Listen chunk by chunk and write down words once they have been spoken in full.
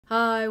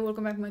Hi,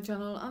 welcome back to my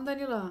channel. I'm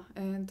Daniela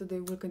and today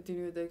we'll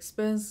continue the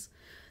Expanse.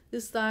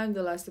 This time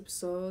the last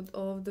episode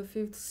of the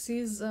 5th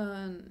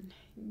season.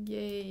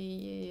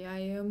 Yay, I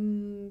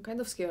am kind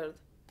of scared.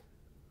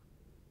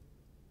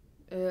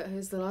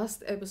 It's the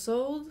last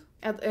episode.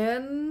 At the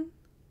end,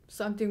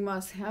 something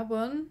must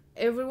happen.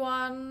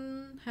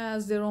 Everyone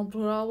has their own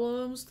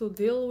problems to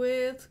deal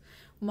with.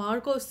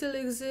 Marco still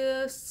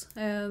exists,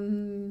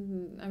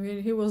 and I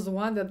mean, he was the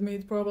one that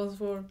made problems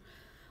for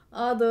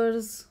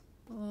others.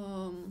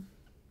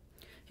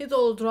 He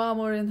told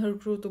Drummer and her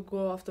crew to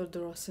go after the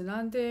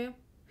Rocinante,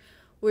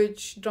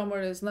 which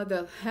Drummer is not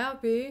that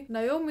happy.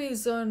 Naomi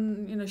is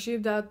in a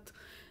ship that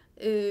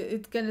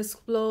it can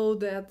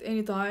explode at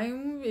any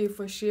time if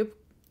a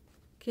ship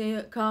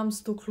comes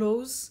too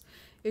close.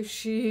 If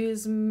she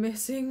is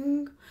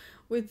messing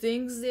with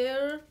things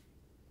there.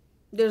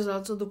 There's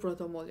also the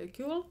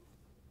proto-molecule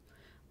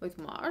with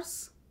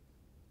Mars,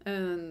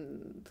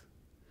 and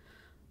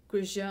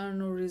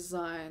Cristiano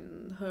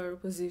resigned her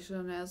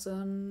position as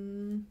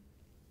an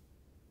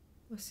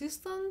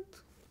assistant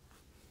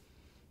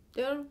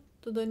there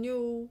to the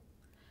new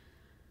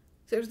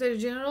Secretary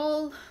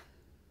General.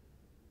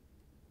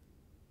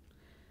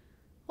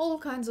 All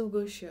kinds of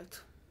good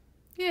shit.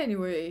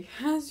 Anyway,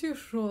 as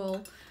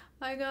usual,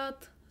 I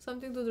got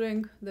something to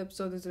drink. The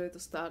episode is ready to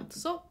start.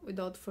 So,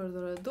 without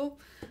further ado,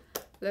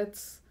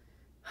 let's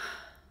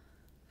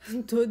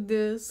do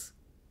this.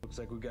 Looks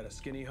like we got a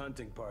skinny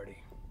hunting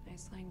party.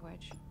 Nice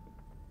language.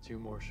 2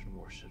 Martian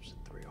warships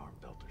and 3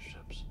 armed Delta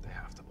ships. They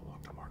have to belong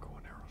to Marco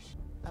and Eros.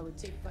 I would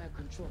take fire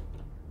control.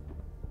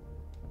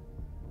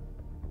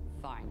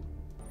 Fine.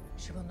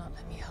 She will not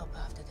let me help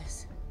after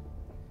this.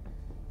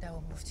 That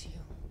will move to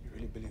you. You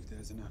really believe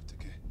there's an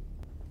aftercare?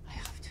 I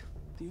have to.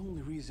 The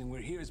only reason we're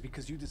here is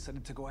because you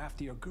decided to go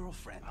after your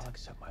girlfriend. I'll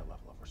accept my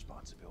level of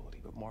responsibility,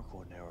 but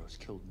Marco and Eros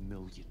killed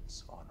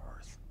millions on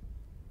Earth.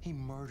 He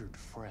murdered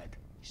Fred.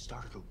 He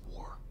started a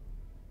war.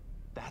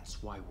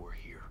 That's why we're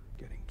here.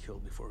 Getting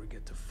killed before we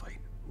get to fight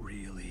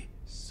really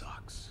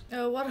sucks.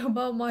 What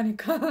about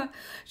Monica?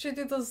 She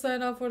didn't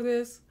sign up for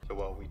this. So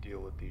while we deal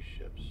with these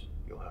ships,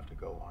 you'll have to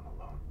go on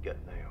alone. Get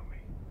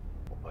Naomi.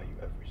 We'll buy you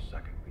every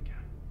second we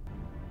can.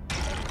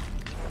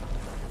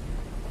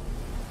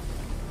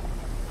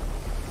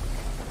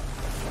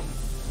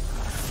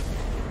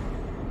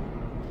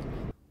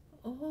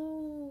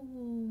 Oh,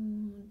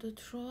 the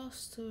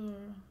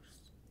thrusters.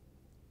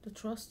 The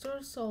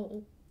thrusters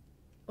or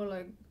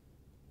like,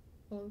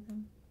 well, I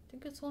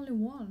think it's only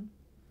one.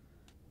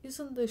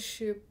 Isn't the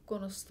ship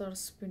gonna start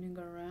spinning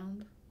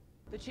around?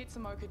 The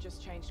Chitsumoka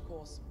just changed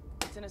course.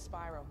 It's in a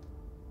spiral.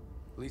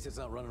 At least it's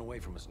not running away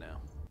from us now.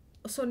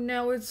 So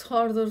now it's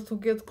harder to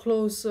get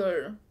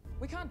closer.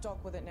 We can't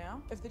dock with it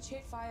now. If the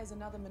Chit fires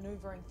another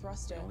maneuvering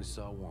thruster, I only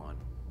saw one.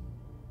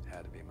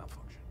 Had to be a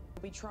malfunction.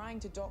 we'll be trying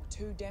to dock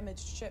 2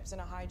 damaged ships in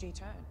a high G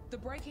turn. The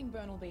braking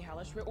burn will be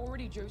hellish. We're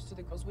already juiced to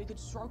the cause. We could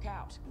stroke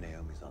out.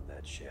 Naomi's on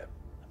that ship.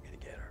 I'm gonna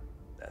get her.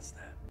 That's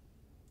that.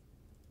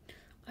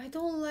 I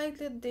don't like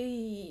that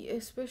they,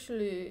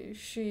 especially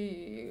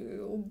she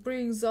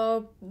brings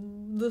up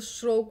the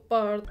stroke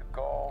part. The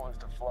goal is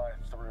to fly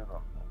through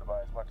them and to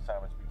buy as much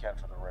time as we can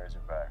for the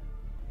Razorback.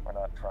 We're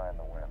not trying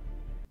to win.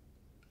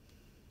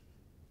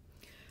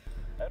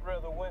 I'd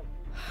rather win.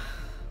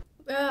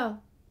 Yeah,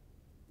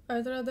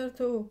 I'd rather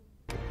too.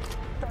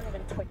 Don't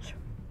even twitch.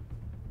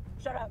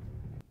 Shut up.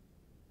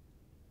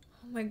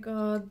 Oh my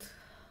god.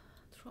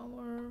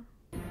 Drummer.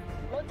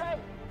 No time.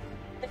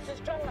 This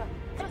is drama.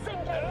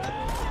 Disengage.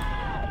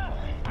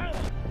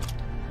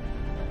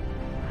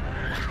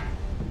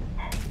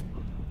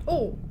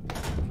 Oh!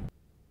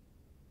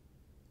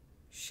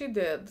 She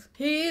did.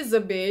 He is a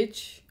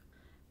bitch,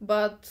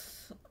 but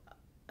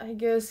I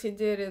guess he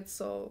did it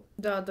so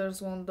the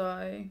others won't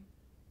die.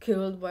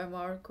 Killed by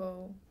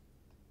Marco.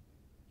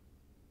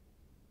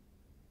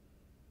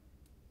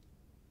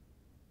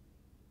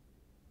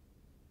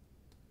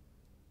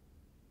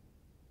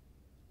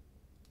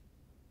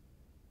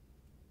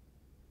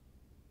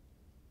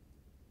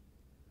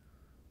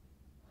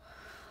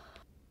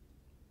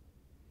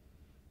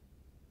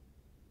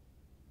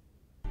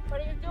 What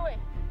are you doing?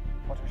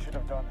 What we should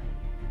have done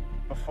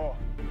before.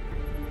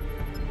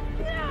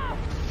 No!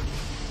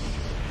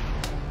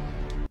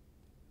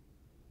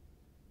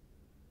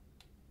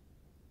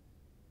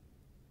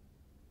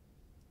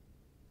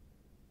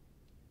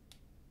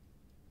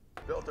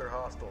 Filter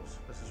hostiles.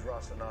 This is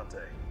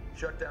Rocinante.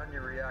 Shut down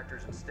your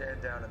reactors and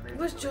stand down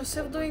immediately. Was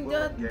Joseph doing We'll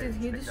that? engage. Did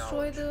he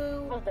destroy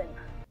Acknowledge. Well then,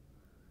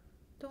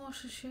 the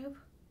Martian ship?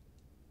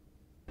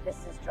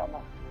 this is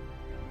drama.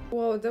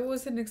 Wow, that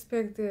was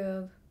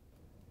unexpected.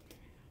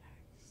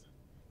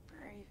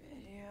 Brave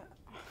idiot.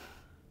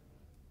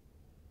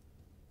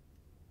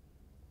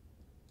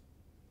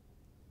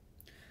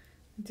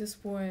 At this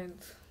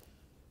point,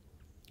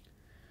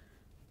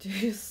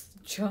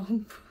 just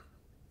jump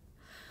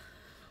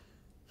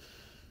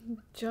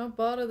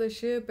out of the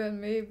ship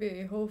and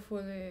maybe,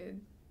 hopefully,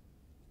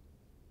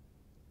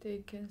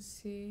 they can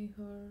see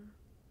her.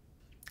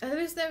 At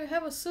least they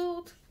have a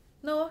suit.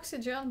 No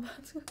oxygen,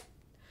 but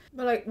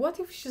But like, what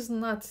if she's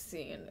not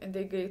seen and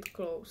they get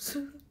close?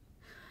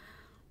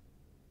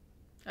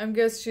 I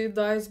guess she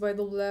dies by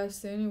the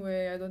blast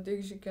anyway. I don't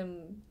think she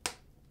can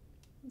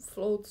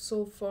float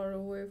so far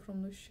away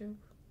from the ship.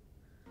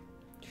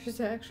 She's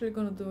actually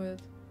gonna do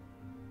it.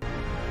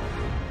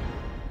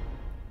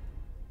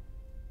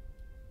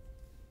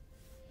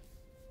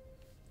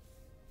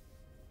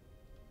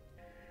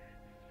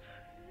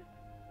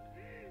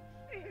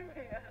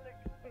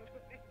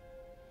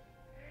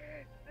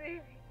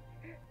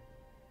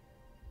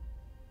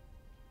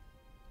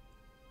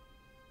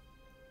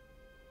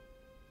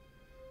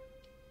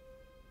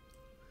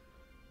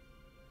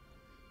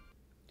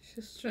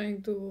 She's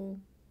trying to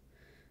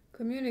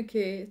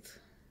communicate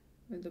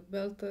with the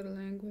Belter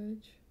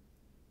language.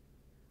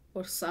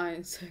 Or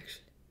science,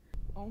 actually.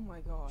 Oh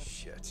my god.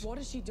 Shit. What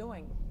is she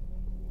doing?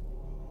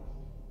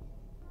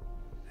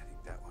 I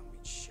think that one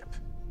means ship.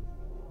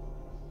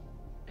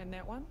 And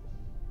that one?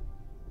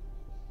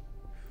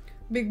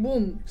 Big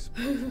boom.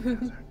 Explode the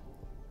desert.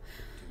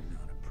 Do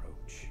not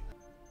approach.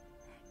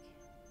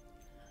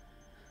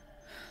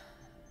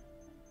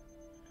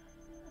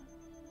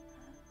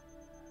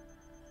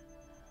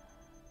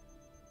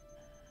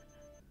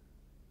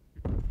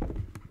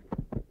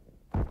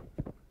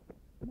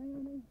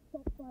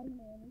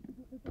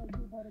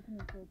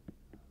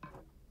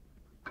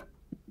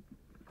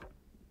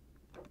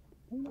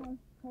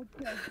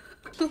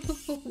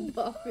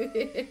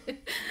 Bobby.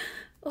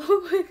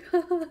 Oh my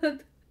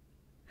god.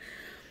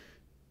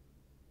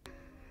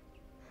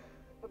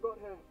 I've got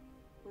her.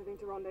 Moving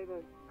to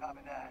rendezvous. Copy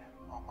that.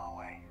 On my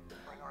way.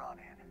 Bring her on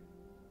in.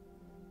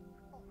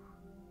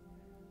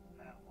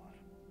 That was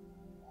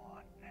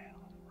one hell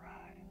of a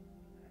ride.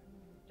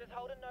 Does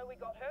Holden know we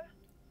got her?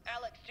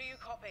 Alex, do you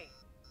copy?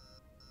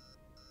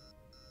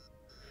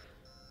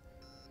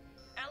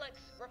 Alex,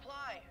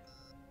 reply.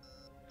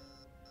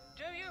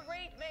 Do you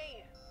read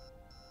me?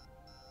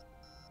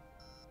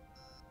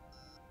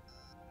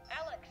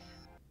 Alex.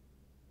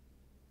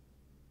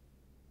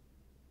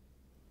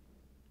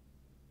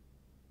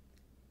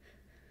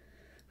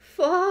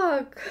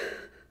 Fuck.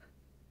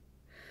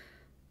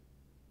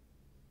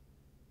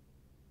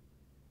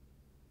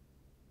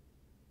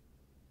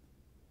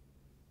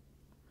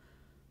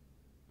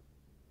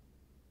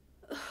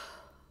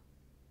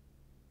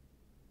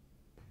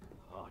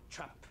 Oh,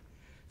 trap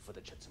for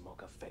the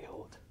Chitsumoka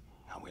failed.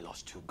 And we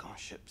lost 2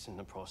 gunships in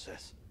the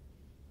process.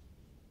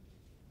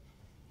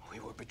 We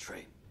were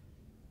betrayed.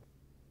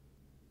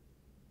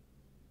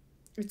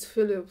 It's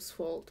Philip's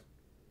fault.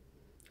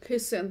 He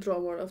sent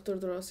Drummer after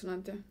the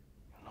Rocinante.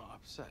 You're not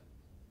upset.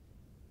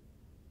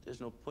 There's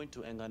no point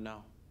to anger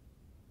now.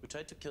 We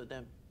tried to kill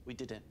them. We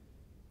didn't.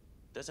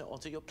 Does that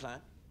alter your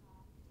plan?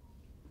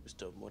 We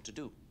still have more to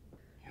do.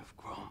 You've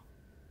grown.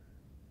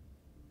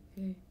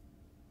 Hey.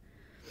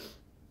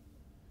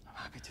 I'm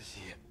happy to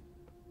see it.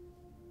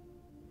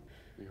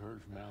 We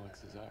heard from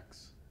Alex's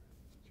ex.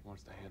 She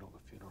wants to handle the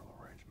funeral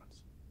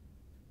arrangements.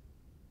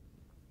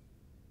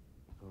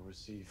 We'll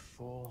receive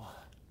full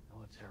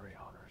military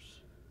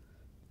honors.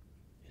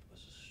 It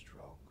was a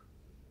stroke.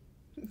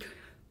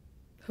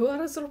 What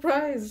a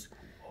surprise!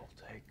 We'll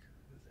take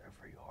with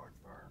every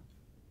heartburn.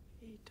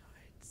 He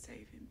died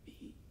saving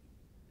me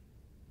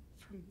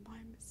from my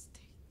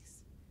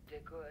mistakes. The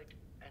good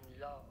and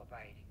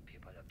law-abiding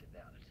people of the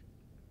Belt.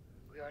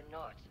 We are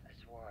not at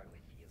war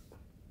with you,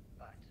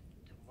 but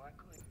to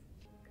Marco.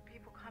 The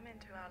people come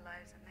into our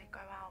lives and they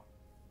go out.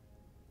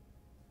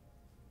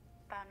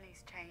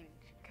 Families change.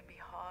 It can be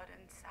hard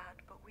and sad,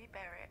 but we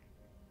bear it.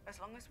 As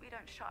long as we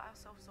don't shut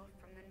ourselves off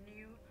from the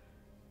new,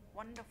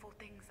 wonderful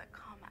things that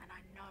come, and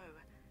I know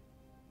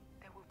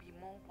there will be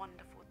more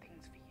wonderful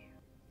things for you.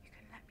 You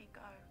can let me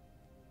go.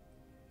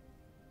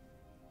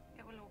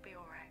 It will all be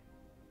all right.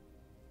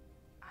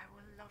 I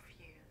will love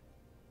you,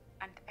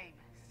 and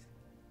Amos,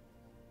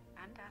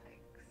 and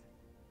Alex,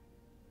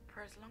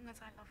 for as long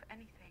as I love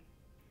anything.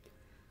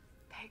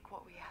 Take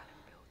what we had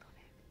and build on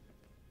it.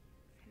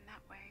 In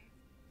that way,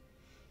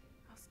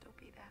 I'll still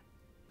be there.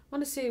 I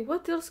wanna see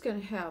what else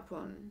can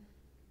happen.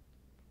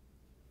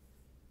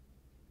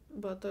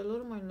 But I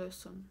learned my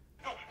lesson.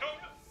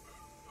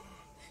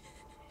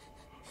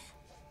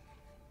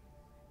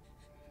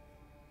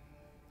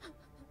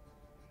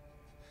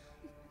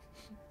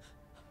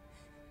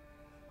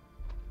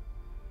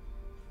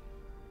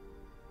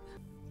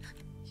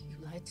 You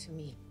lied to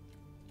me.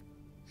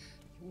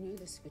 You knew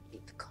this would be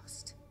the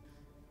cost.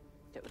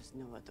 There was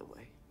no other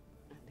way.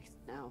 At least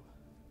now,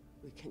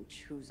 we can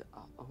choose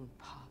our own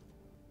path.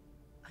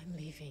 I'm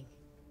leaving.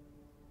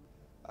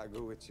 I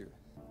go with you.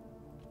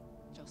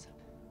 Joseph,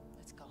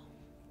 let's go.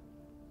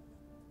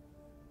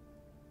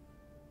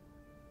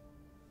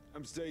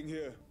 I'm staying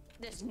here.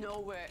 There's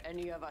nowhere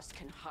any of us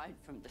can hide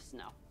from this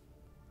now.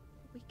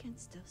 We can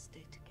still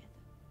stay together.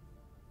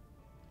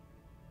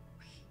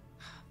 We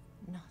have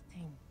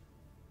nothing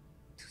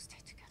to stay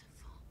together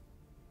for.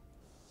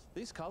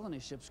 These colony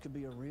ships could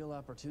be a real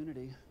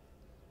opportunity.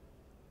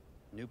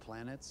 New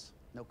planets,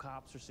 no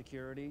cops or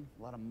security,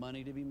 a lot of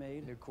money to be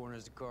made. New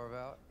corners to carve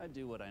out. I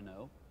do what I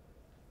know.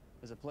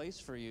 There's a place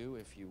for you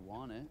if you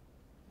want it.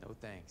 No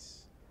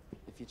thanks.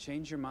 If you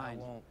change your mind...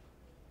 I won't.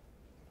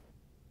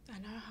 I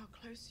know how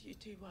close you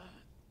two were.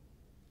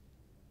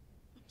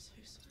 I'm so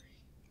sorry.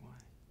 Why?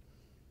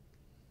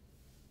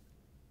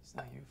 It's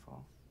not your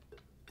fault.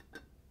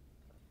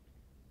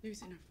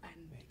 Losing a friend.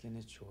 Making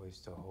a choice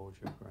to hold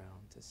your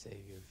ground to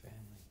save your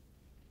family.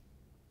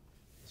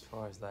 As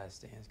far as last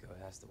stands go,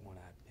 that's the one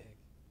I'd pick.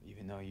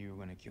 Even though you were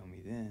gonna kill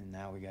me then,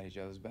 now we got each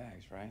other's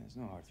backs, right? There's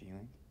no hard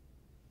feelings.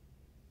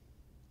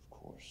 Of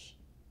course.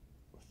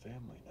 We're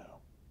family now.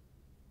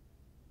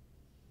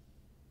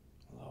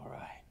 Well, all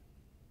right.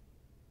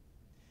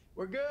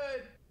 We're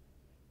good!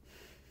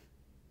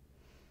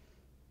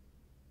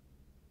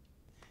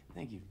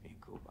 Thank you for being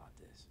cool about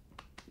this.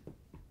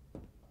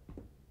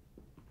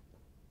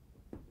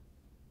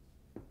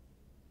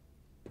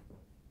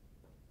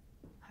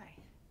 Hi.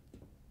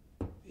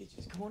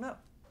 Peaches, come on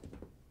up.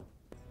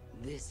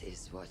 This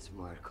is what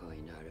Marco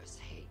Inaros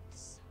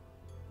hates.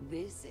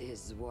 This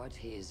is what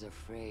he is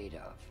afraid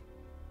of.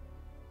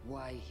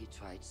 Why he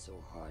tried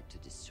so hard to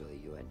destroy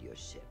you and your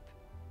ship.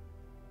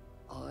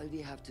 All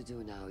we have to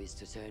do now is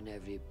to turn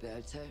every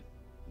Belter,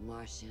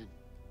 Martian,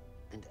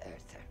 and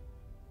Earther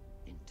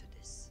into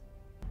this.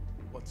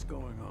 What's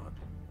going on?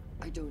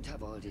 I don't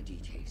have all the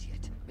details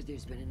yet, but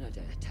there's been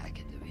another attack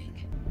in the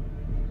ring.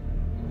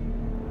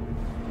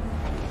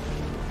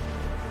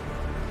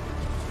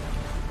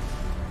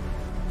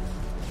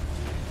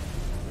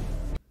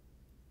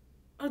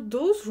 Are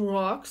those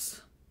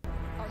rocks?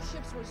 Our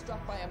ships were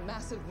struck by a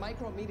massive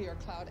micrometeor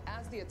cloud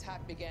as the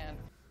attack began.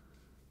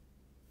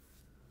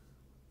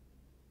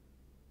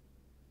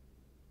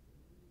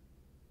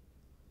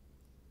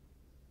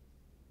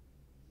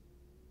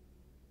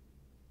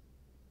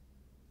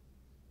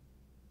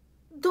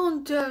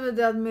 Don't tell me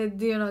that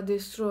Medina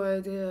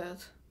destroyed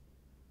it.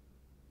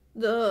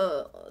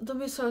 The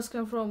missiles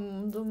came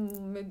from the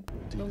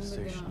Medina.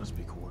 Station must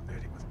be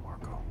coordinating with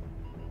Marco.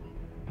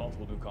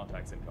 Multiple new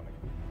contacts incoming.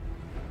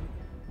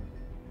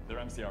 They're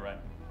MCR, right?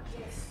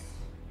 Yes.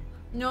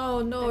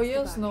 No,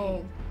 yes,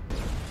 no.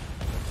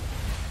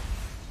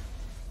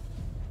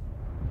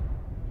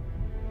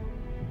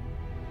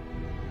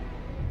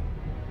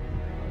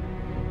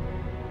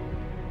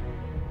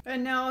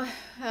 And now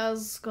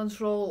has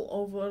control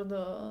over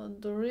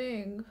the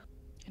ring.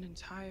 An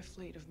entire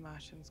fleet of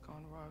Martians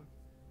gone rogue,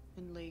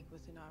 in league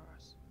with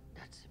Inaros.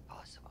 That's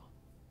impossible.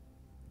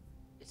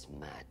 It's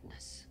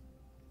madness.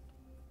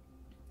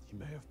 He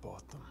may have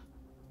bought them.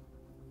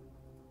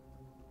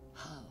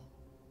 How?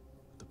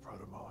 The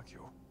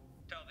proto-molecule.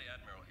 Tell the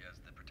Admiral he has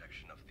the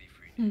protection of the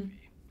Free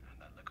Navy, and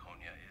that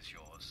Laconia is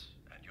yours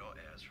and your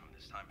heirs from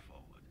this time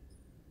forward.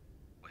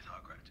 With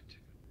our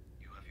gratitude,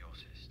 you have your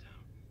system.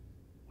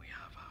 We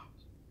have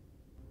ours.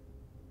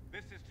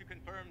 This is to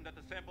confirm that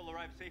the sample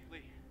arrived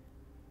safely.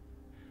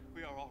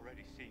 We are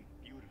already seeing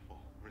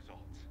beautiful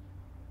results.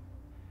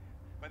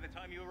 By the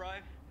time you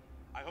arrive,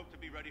 I hope to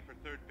be ready for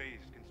third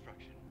phase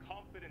construction.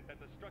 Confident that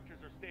the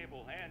structures are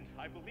stable and,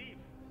 I believe,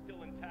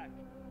 still intact.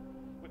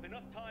 With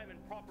enough time and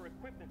proper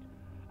equipment,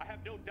 I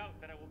have no doubt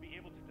that I will be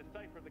able to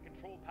decipher the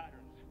control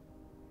patterns.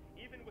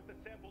 Even with the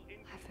sample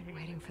in... I've been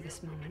waiting for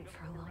this moment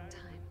for a long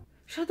time.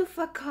 Shut the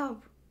fuck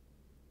up.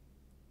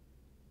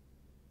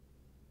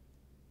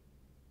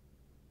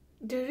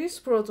 There is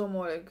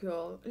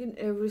proto-molecule in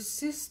every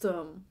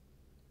system.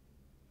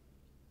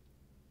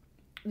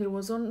 There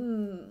was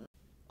on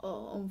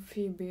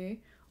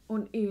Phoebe,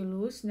 on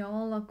Ilus, now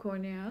on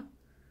Laconia.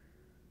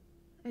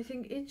 I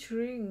think each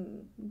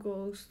ring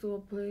goes to a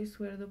place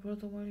where the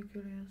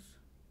proto-molecule is.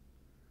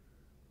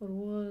 Or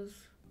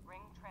was.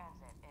 Ring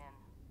transit in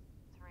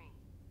 3,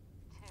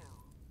 2,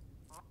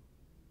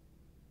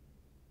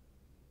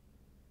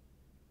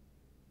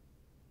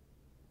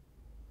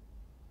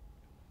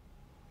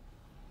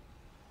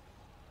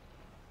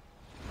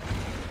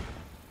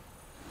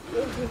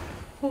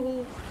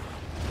 1.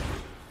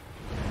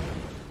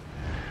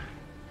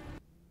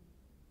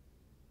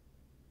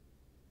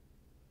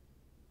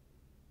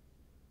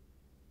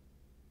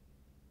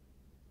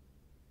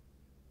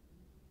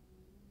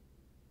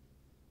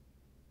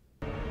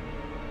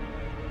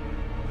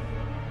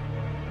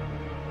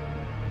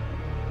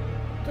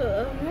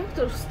 The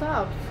reactor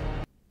stopped.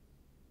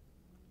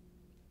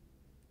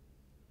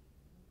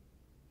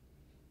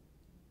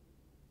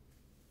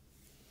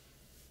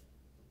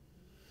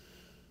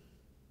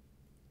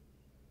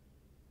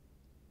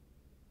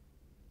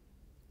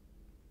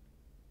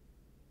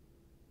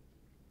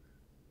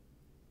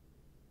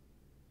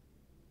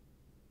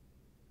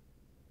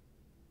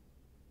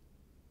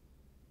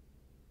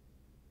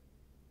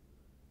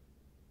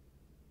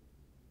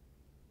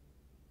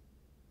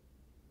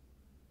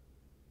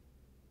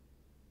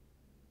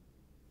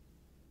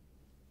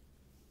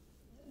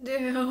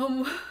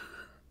 Damn.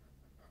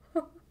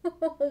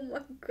 Oh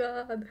my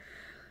god.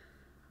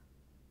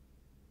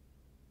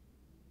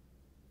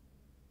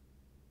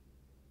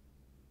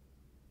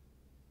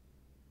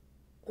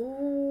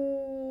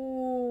 Ooh.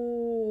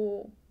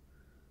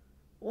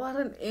 What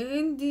an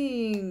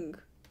ending.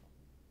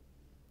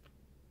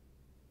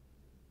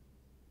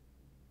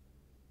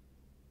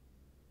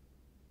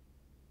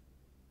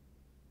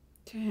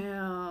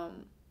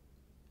 Um,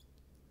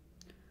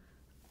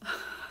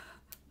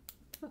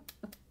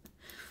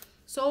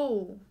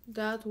 so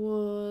that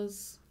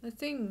was, I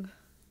think,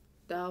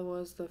 that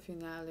was the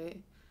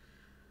finale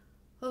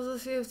of the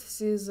 5th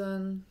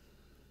season.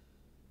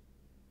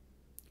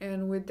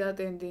 And with that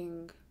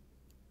ending,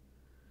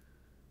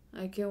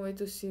 I can't wait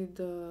to see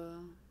the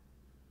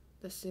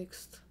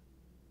 6th.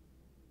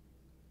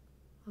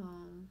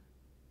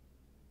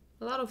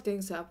 A lot of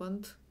things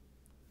happened.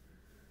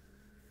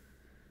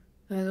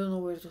 I don't know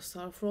where to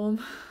start from.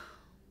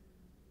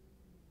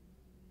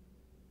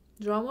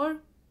 Drummer,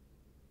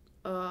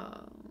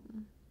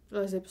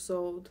 last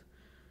episode,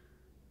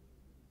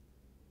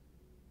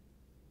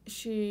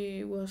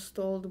 she was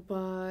told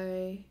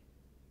by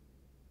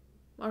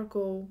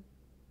Marco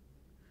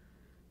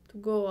to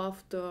go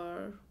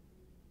after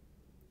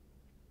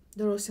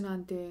the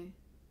Rocinante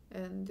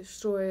and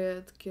destroy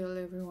it, kill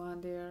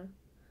everyone there.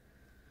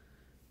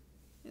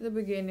 In the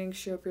beginning,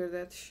 she appeared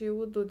that she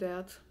would do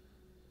that,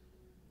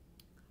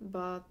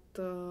 but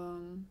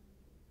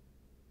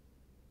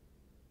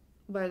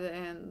by the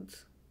end,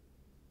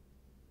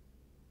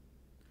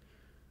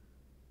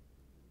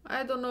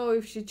 I don't know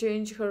if she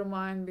changed her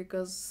mind,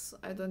 because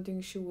I don't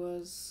think she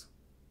was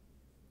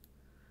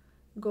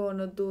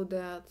gonna do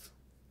that.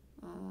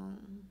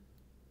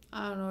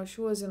 I don't know,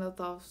 she was in a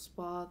tough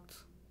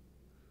spot.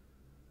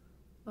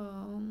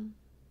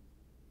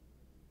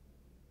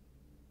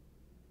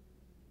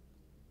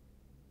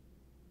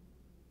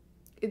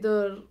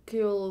 Either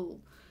kill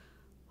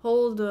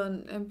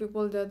Holden and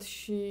people that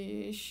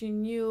she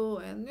knew,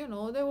 and you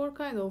know, they were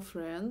kind of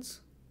friends,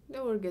 they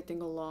were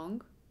getting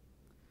along,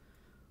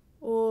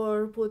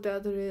 or put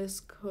at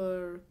risk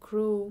her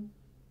crew.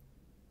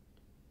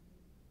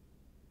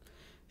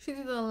 She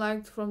didn't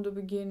like from the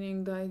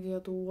beginning the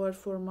idea to work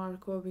for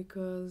Marco,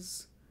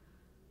 because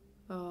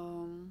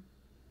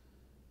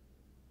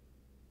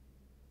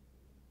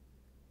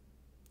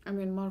I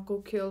mean,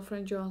 Marco killed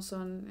Frank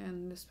Johnson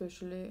and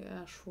especially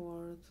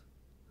Ashford.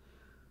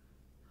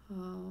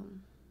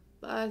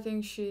 But I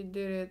think she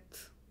did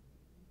it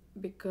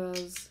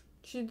because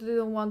she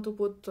didn't want to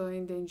put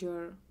in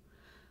danger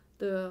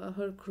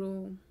her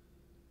crew.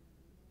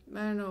 I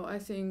don't know, I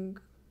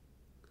think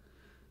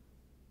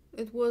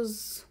it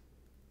was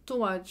too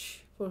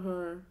much for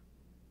her.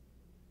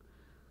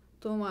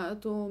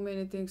 Too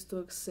many things to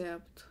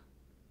accept.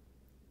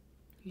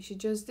 She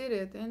just did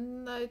it,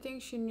 and I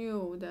think she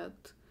knew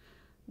that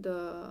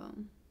the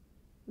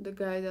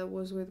guy that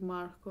was with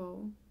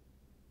Marco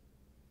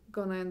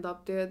gonna end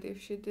up dead if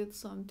she did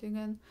something,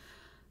 and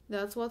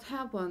that's what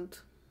happened.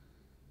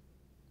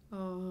 I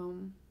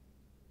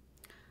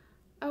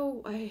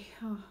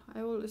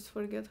always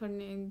forget her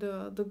name.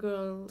 The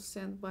girl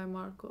sent by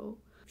Marco.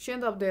 She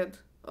ended up dead.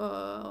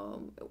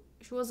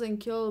 She wasn't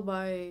killed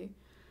by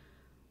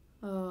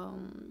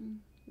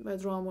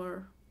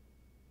drummer,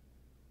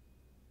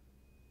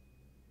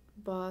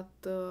 but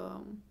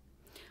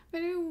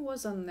maybe it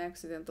was an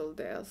accidental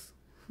death.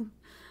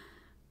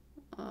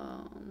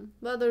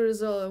 But the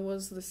result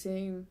was the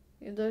same.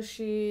 Either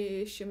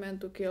she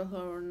meant to kill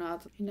her or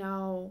not.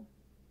 Now,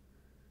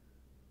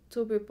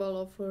 2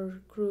 people of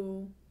her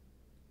crew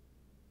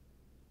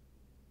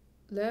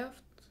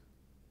left.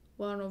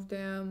 One of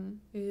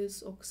them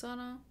is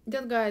Oksana.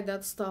 That guy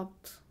that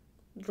stopped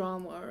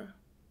drummer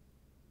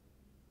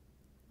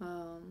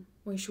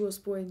when she was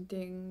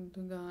pointing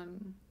the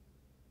gun.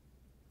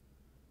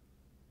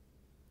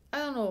 I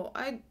don't know.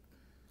 I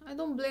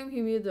don't blame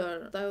him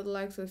either. I would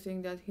like to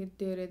think that he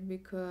did it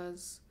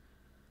because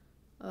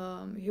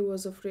he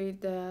was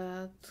afraid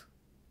that...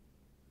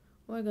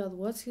 Oh my god,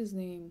 what's his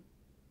name?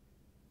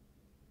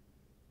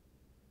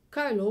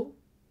 Kylo,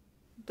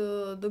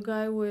 the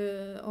guy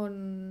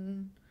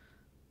on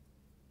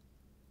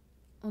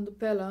the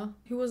Pella.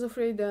 He was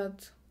afraid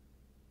that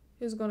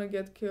he's gonna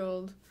get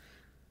killed,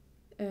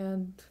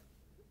 and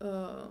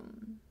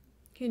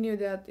he knew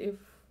that if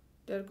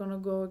they're gonna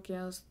go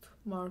against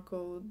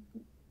Marco,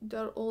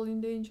 they're all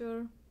in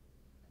danger,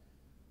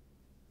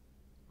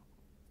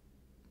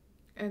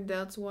 and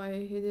that's why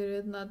he did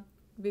it, not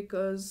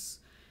because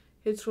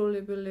he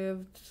truly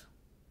believed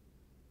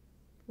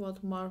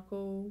what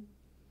Marco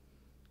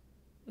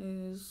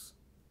is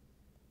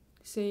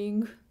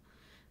saying.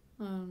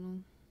 I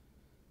don't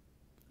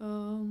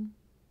know.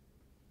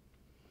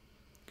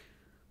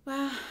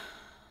 Well,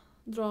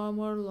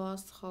 drummer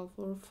lost half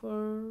of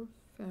her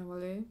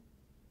family,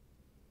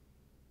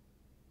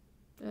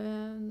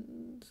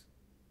 and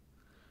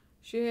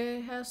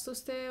she has to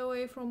stay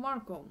away from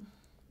Marco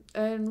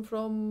and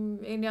from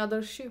any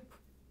other ship.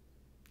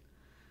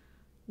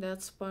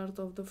 That's part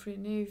of the Free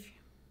Navy.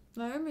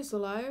 Naomi's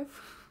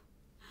alive.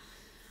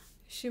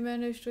 She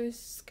managed to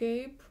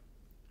escape.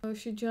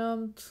 She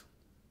jumped.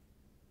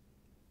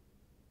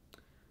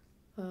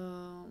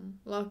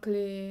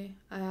 Luckily,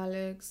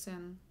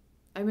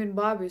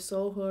 Bobby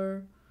saw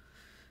her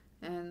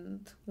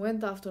and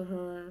went after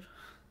her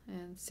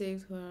and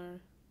saved her.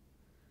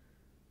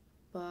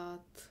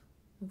 But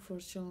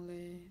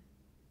unfortunately,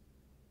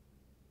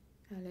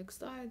 Alex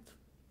died.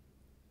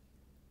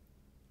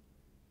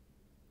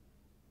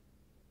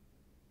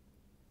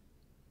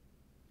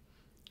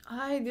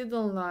 I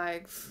didn't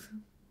like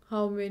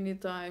how many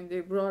times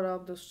they brought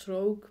up the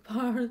stroke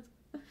part.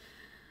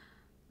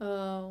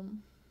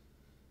 um,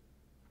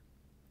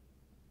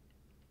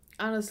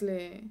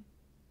 Honestly,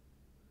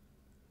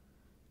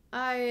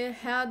 I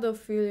had a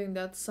feeling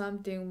that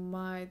something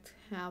might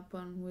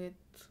happen with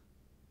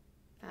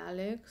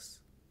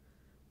Alex,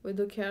 with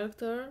the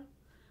character,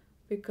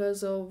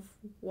 because of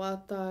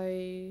what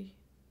I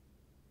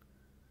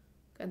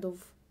kind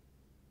of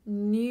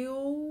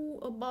knew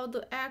about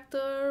the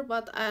actor,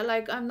 but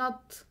I'm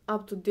not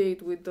up to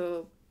date with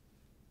the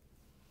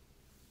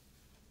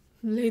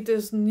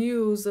latest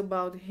news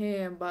about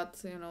him. But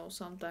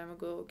some time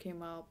ago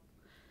came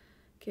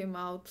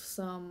out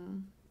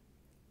some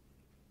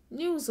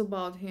news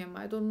about him.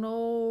 I don't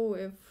know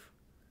if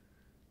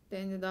they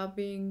ended up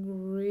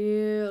being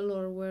real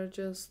or were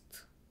just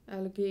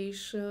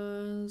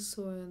allegations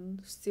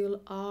and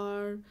still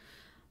are.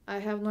 I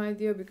have no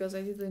idea because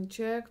I didn't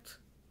check.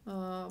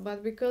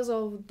 But because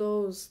of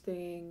those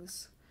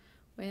things,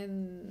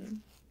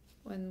 when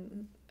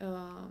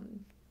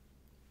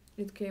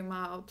it came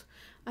out,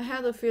 I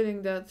had a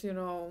feeling that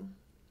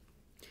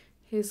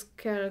his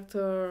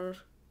character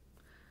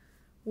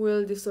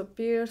will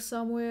disappear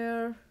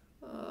somewhere.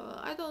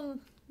 I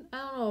don't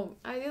know.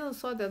 I didn't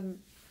thought that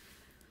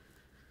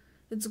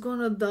it's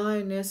gonna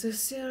die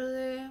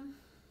necessarily.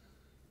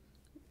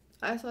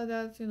 I thought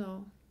that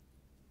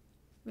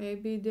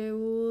maybe they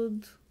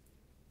would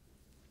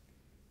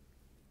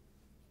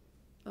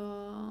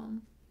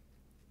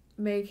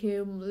make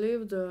him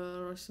leave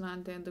the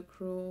Rocinante and the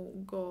crew,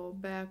 go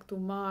back to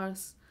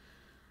Mars,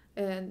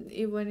 and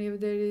even if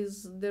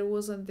there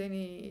wasn't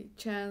any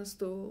chance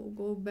to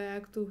go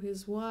back to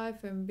his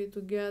wife and be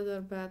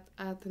together, but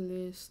at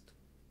least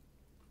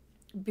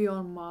be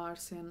on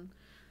Mars and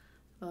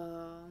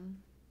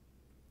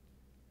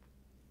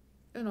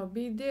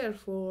be there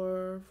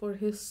for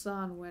his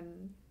son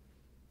when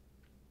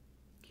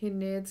he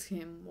needs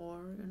him,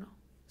 or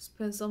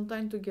spend some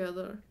time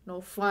together.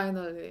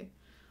 Finally,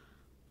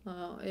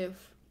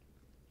 if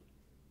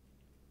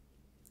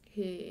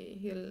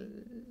he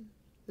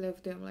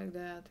left them like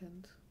that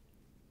and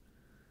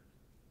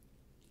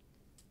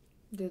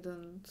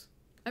didn't.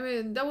 I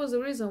mean, that was the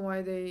reason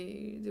why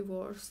they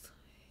divorced,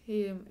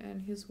 him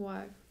and his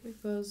wife,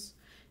 because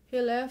he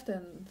left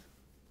and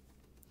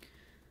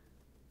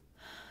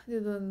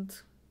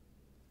didn't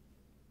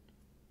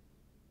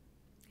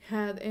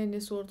had any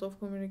sort of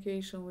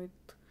communication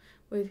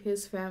with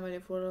his family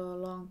for a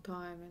long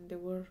time, and they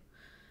were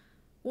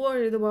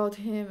worried about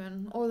him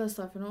and all that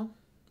stuff, And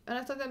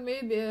I thought that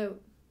maybe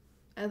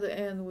at the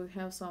end we'd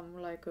have some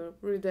like a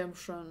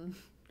redemption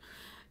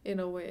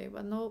in a way,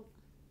 but nope.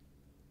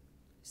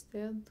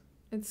 Instead,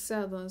 it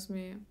saddens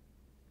me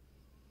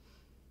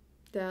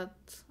that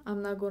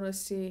I'm not gonna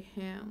see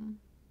him.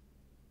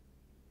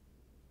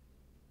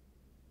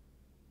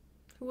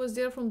 He was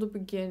there from the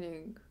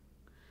beginning,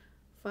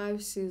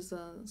 5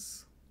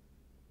 seasons,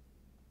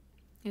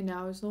 and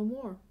now it's no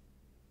more.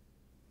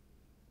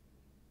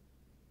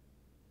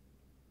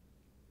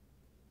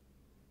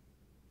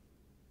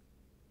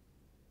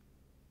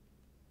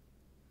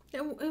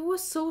 It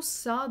was so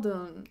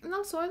sudden, and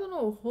also I don't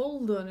know,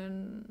 Holden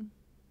and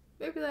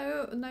maybe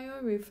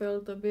Naomi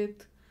felt a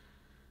bit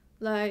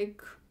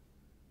like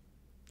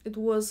it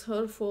was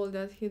her fault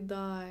that he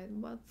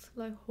died, but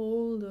like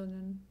Holden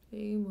and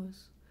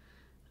Amos,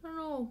 I don't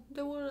know,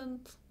 they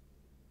weren't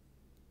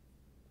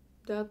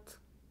that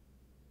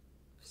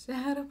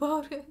sad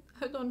about it.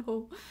 I don't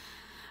know.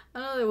 I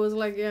know it was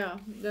like, yeah,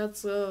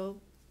 that's a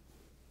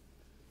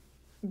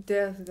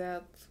death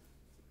that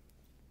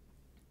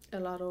a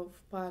lot of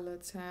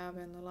pilots have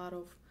and a lot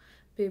of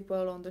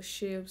people on the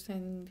ships,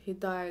 and he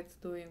died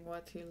doing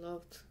what he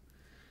loved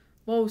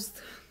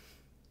most.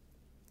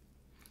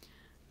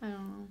 I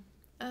don't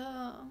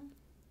know.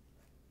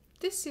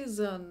 This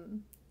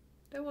season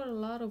there were a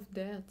lot of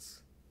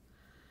deaths.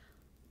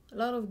 A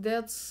lot of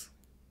deaths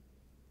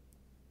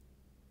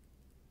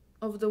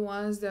of the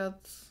ones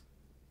that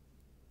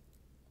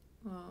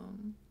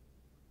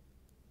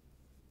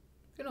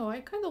I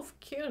kind of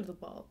cared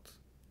about.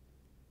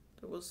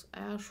 There was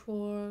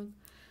Ashford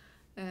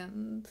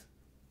and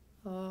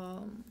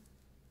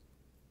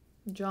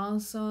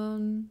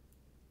Johnson,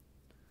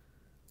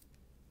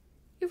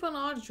 even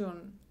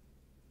Arjun,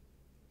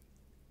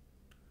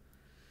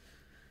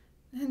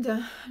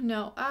 and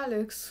now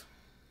Alex.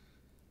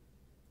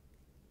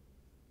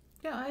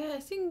 Yeah, I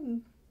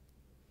think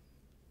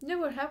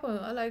never happened.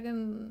 Like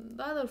in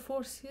the other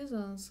 4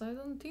 seasons, I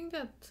don't think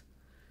that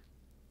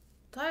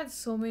died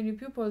so many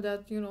people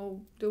that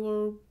they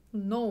were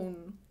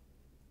known.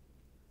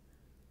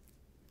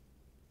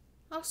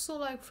 Also,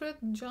 like Fred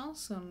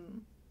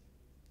Johnson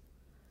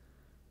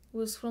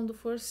was from the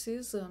 1st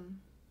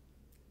season,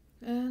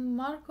 and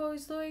Marco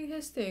is doing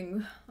his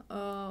thing.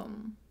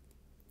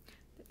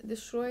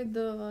 Destroyed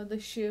the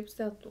ships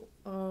that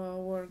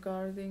were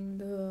guarding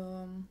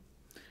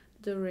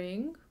the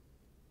ring,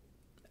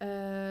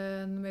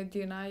 and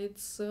Medina,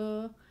 it's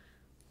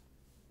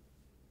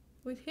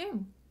with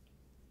him.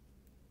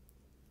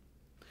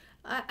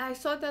 I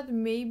thought that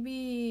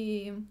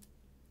maybe,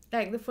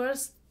 like, the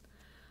first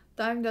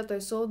time that I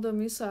saw the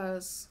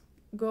missiles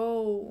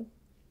go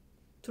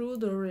through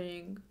the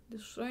ring,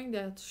 destroying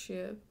that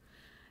ship,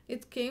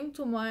 it came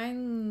to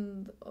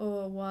mind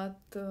what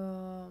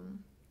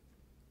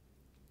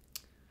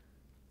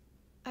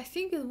I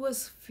think it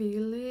was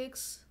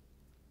Felix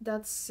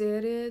that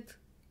said it,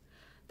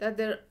 that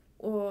there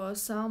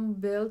some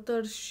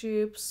Belter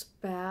ships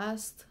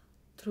passed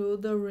through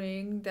the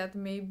ring that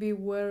maybe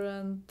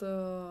weren't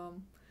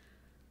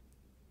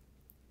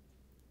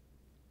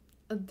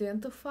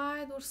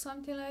identified or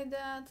something like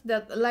that.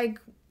 That like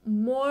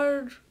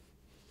more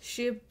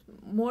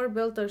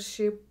Belter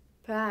ship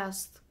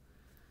passed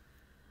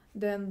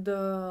than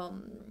the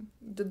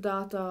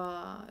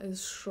data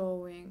is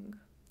showing.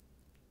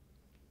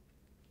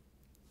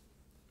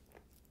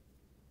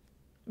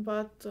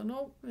 But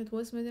no, it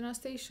was Medina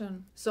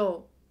Station.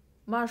 So,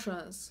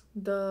 Martians,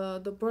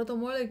 the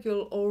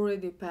protomolecule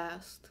already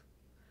passed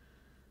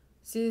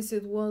since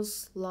it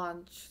was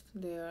launched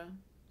there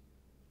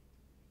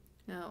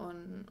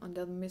on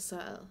that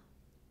missile.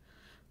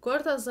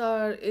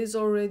 Cortazar is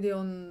already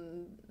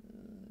on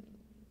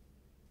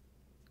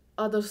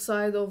other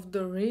side of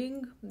the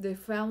ring. They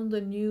found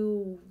a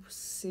new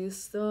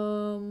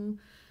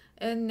system,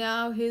 and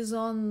now he's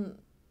on.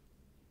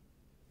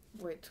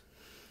 Wait,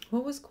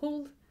 what was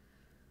called?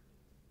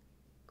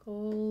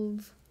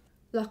 Called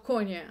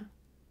Laconia.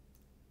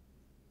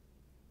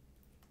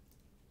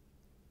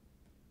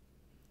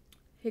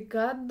 He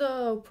got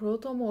the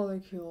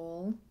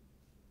protomolecule,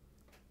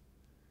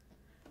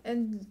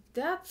 and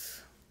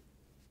that's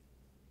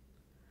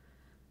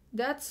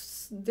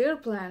their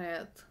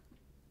planet.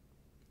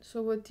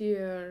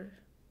 Sauveteer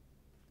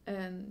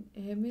and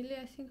Emily,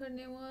 I think her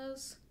name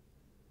was,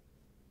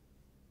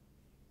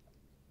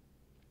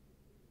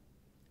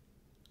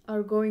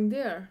 are going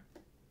there.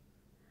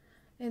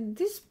 And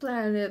this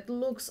planet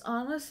looks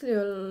honestly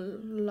a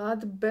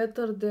lot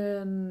better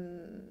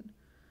than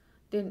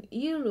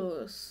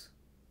Ilus.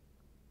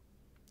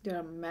 There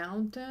are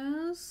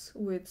mountains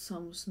with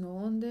some snow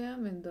on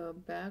them in the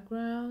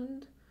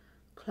background,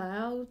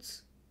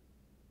 clouds.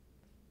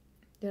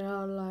 There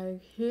are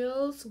like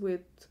hills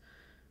with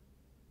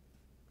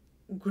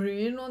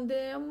green on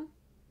them,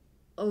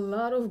 a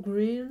lot of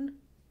green.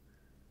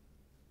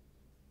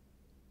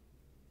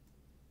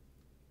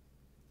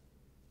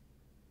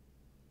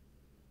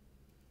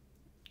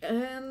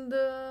 And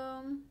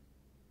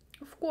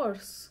of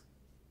course,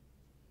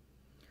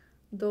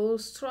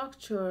 those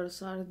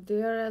structures are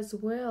there as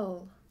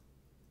well.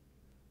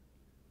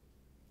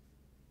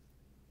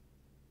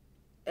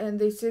 And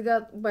they say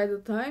that by the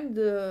time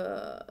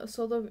the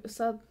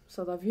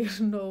Sadavir,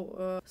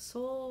 no.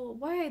 So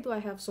why do I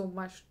have so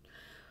much?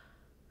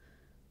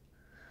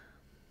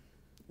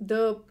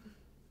 The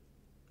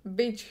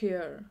beach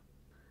here.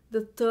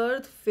 The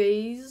third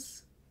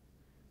phase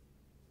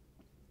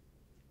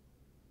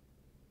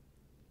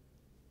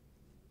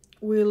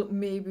will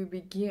maybe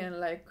begin,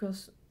 like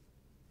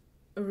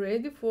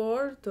ready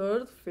for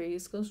third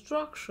phase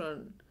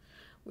construction,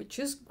 which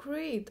is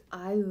great.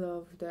 I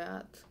love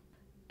that.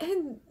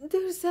 And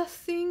there's that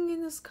thing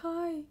in the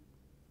sky.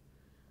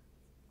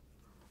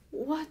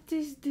 What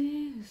is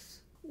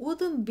this?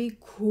 Wouldn't be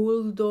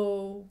cool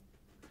though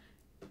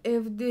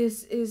if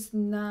this is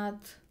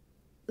not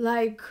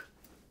like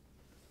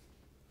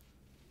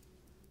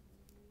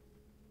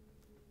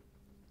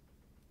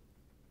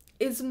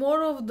it's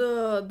more of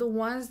the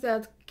ones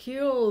that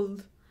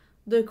killed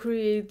the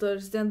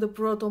creators than the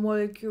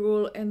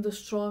protomolecule and the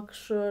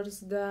structures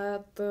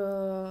that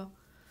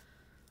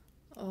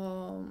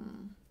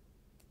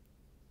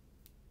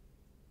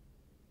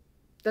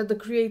that the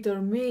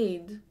creator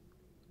made.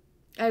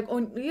 Like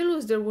on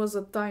Ilus there was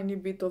a tiny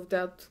bit of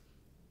that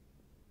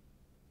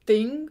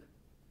thing,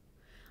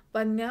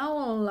 but now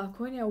on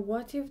Laconia,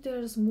 what if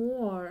there's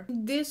more?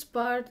 This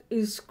part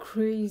is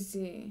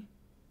crazy.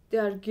 They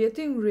are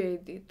getting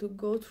ready to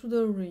go through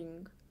the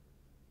ring.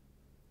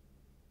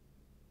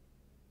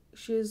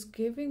 She's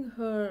giving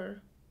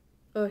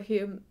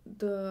him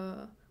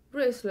the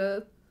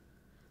bracelet.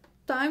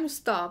 Time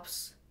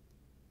stops.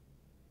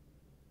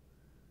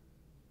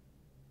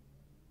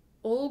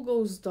 All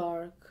goes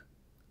dark.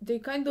 They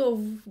kind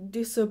of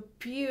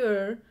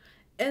disappear,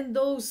 and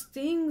those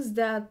things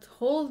that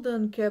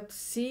Holden kept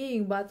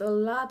seeing, but a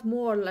lot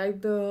more,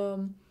 like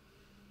the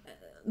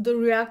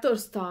reactor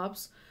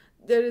stops.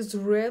 There is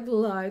red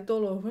light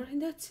all over,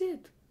 and that's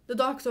it. The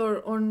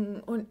doctor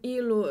on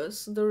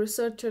Ilus, the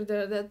researcher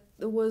there that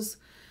was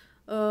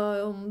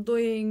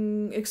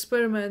doing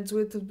experiments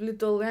with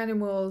little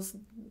animals,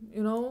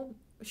 you know,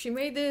 she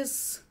made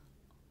this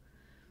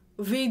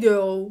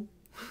video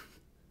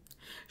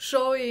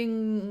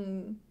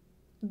showing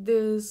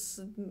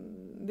these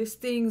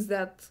things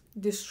that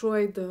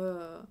destroyed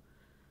the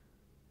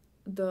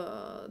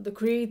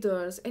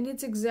creators, and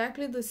it's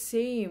exactly the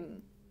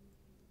same.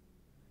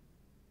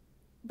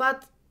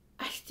 But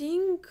I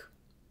think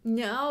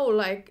now,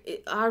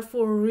 like, are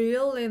for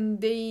real,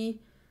 and they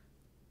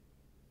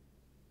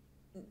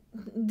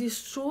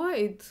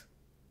destroyed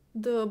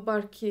the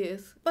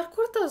Barkith. But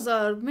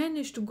Cortazar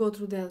managed to go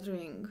through that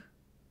ring.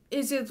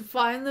 Is it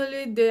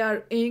finally they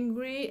are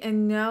angry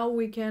and now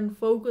we can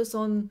focus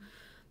on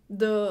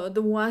the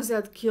ones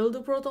that kill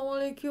the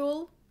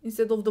protomolecule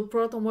instead of the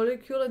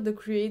protomolecule and the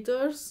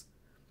creators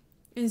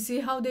and see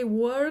how they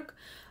work?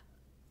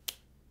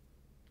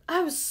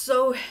 I'm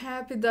so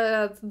happy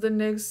that the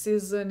next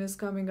season is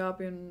coming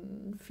up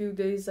in a few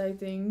days, I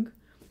think.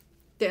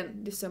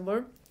 10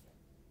 December.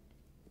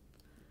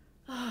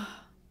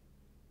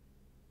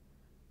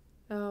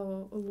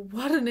 Oh,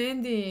 what an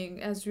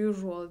ending, as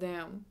usual,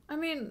 damn. I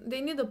mean,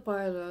 they need a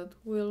pilot.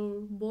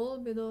 Will Ball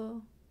be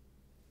the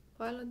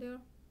pilot there?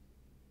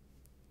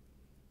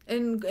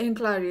 And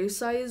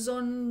Clarissa is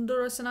on the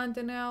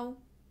Rocinante now.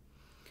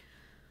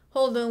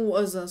 Holden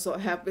wasn't so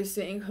happy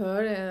seeing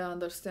her, and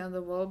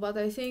understandable, but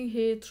I think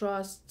he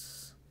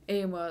trusts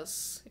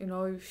Amos. You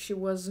know, if she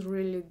was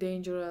really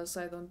dangerous,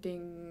 I don't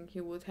think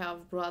he would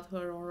have brought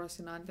her on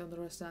the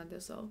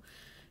Rocinante, so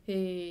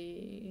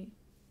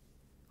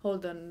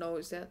Holden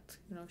knows that,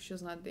 you know,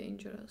 she's not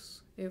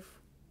dangerous if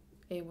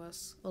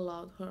Amos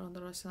allowed her on the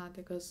Rocinante,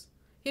 because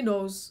he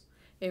knows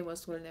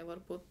Amos will never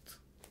put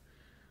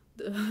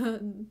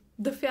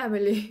the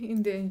family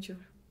in danger.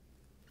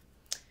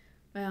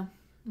 Yeah.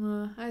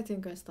 I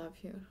think I stop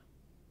here.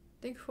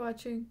 Thank you for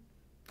watching.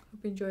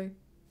 Hope you enjoy.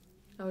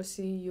 I will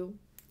see you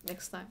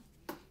next time.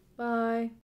 Bye.